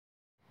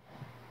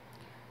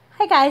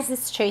Hi guys,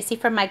 this is Tracy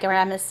from My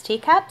Grandma's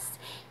Teacups,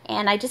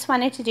 and I just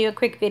wanted to do a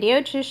quick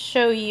video to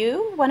show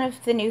you one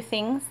of the new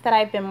things that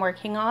I've been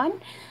working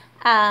on.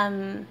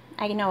 I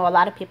know a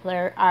lot of people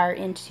are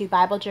into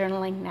Bible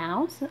journaling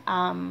now,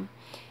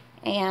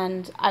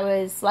 and I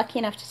was lucky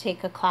enough to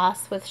take a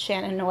class with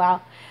Shannon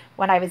Noel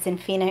when I was in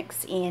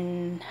Phoenix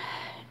in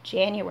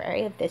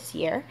January of this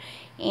year,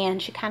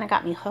 and she kind of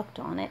got me hooked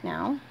on it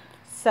now,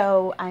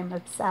 so I'm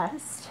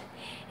obsessed.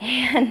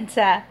 And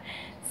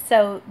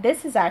so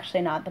this is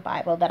actually not the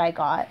Bible that I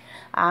got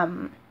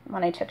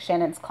when I took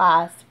Shannon's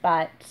class,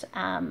 but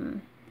I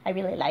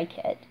really like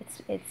it.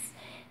 It's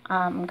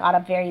got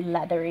a very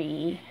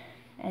leathery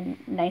and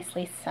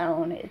nicely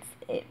sewn.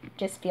 It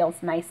just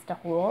feels nice to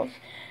hold.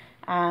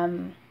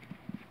 Yeah,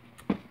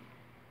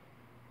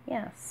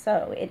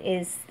 so it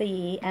is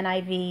the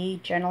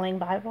NIV Journaling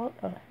Bible,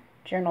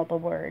 Journal the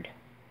Word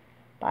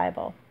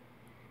Bible.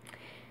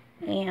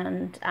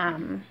 And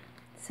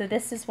so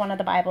this is one of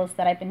the Bibles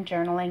that I've been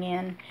journaling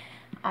in.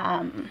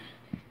 I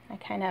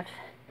kind of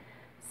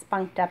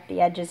spunked up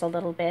the edges a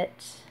little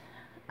bit.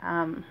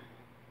 And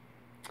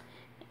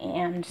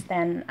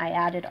then I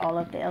added all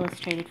of the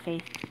Illustrated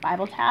Faith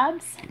Bible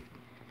tabs,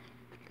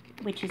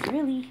 which is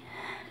really,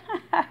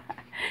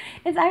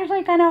 it's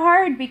actually kind of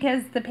hard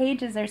because the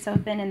pages are so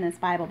thin in this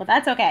Bible, but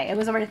that's okay. It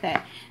was worth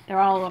it. They're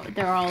all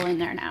in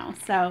there now.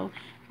 So,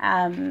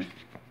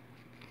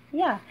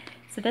 yeah.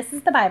 So this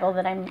is the Bible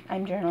that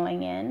I'm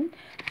journaling in,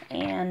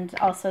 and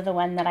also the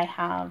one that I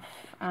have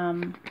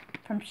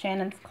from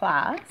Shannon's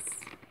class.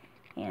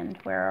 And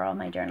where are all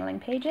my journaling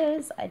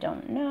pages? I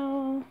don't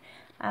know.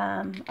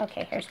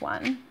 Okay, here's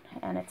one,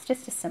 and it's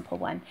just a simple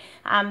one.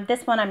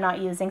 This one I'm not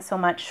using so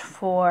much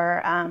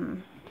for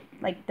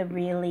like the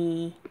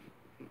really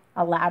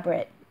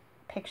elaborate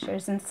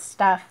pictures and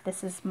stuff.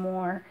 This is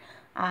more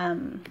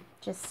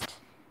just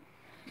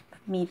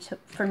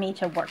for me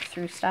to work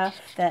through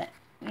stuff that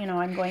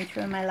I'm going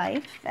through in my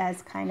life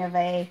as kind of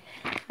a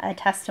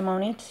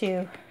testimony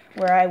to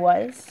where I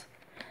was.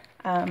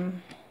 So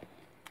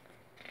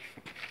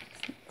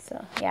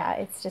yeah,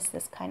 it's just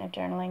this kind of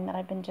journaling that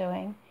I've been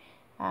doing.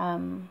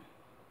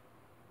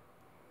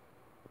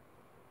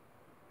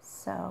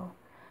 So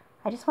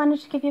I just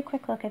wanted to give you a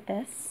quick look at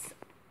this.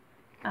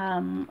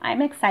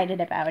 I'm excited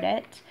about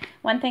it.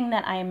 One thing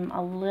that I'm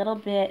a little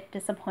bit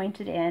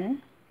disappointed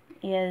in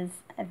is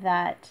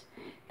that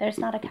there's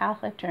not a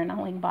Catholic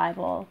journaling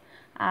Bible.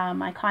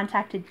 I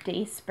contacted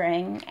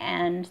Dayspring,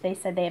 and they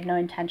said they have no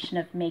intention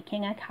of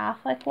making a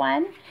Catholic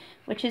one,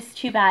 which is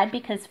too bad,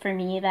 because for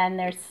me then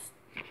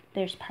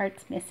there's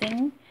parts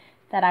missing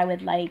that I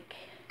would like,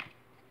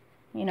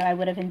 I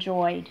would have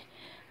enjoyed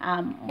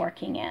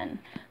working in.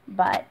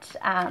 But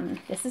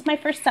this is my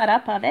first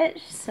setup of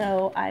it,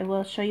 so I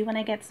will show you when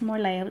I get some more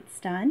layouts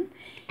done.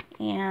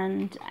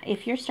 And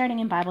if you're starting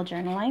in Bible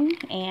journaling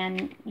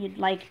and you'd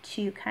like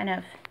to kind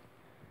of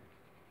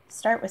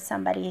start with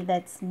somebody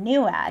that's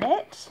new at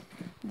it,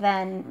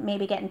 then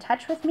maybe get in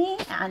touch with me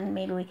and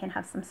maybe we can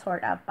have some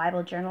sort of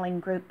Bible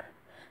journaling group.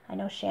 I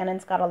know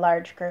Shannon's got a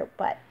large group,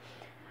 but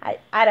I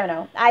don't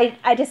know.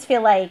 I just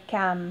feel like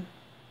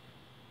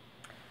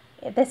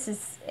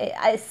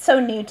it's so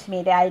new to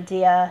me, the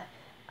idea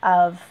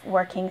of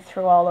working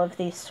through all of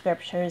these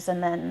scriptures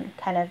and then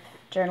kind of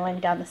journaling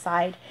down the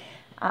side,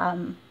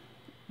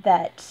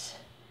 that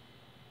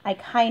I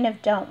kind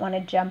of don't want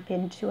to jump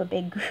into a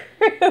big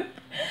group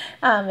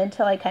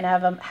until I kind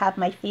of have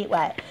my feet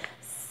wet.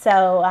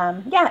 So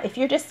yeah, if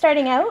you're just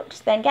starting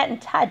out, then get in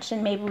touch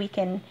and maybe we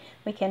can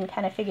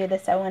kind of figure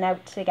this one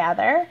out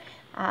together.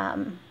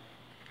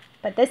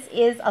 But this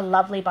is a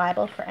lovely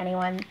Bible for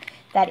anyone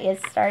that is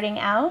starting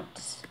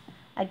out.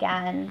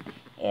 Again,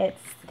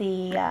 it's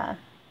the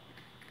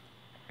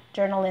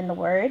Journal in the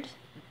Word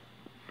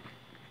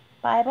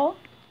Bible.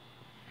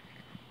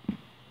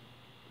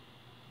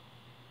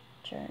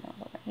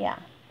 Journal, yeah.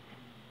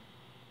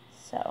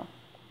 So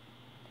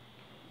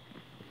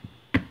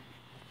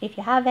if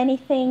you have any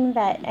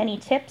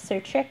tips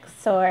or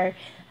tricks or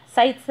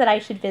sites that I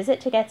should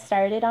visit to get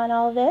started on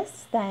all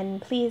this,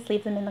 then please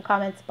leave them in the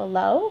comments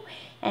below.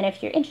 And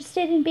if you're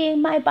interested in being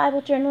my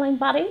Bible journaling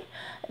buddy,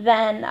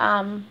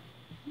 then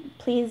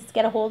please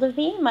get a hold of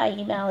me. My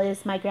email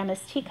is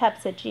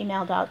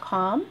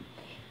mygrandmasteacups@gmail.com.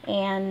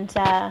 And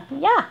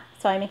yeah,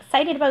 so I'm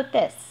excited about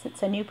this.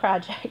 It's a new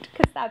project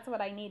because that's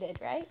what I needed,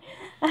 right?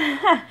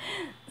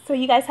 So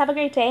you guys have a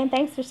great day, and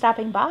thanks for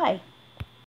stopping by.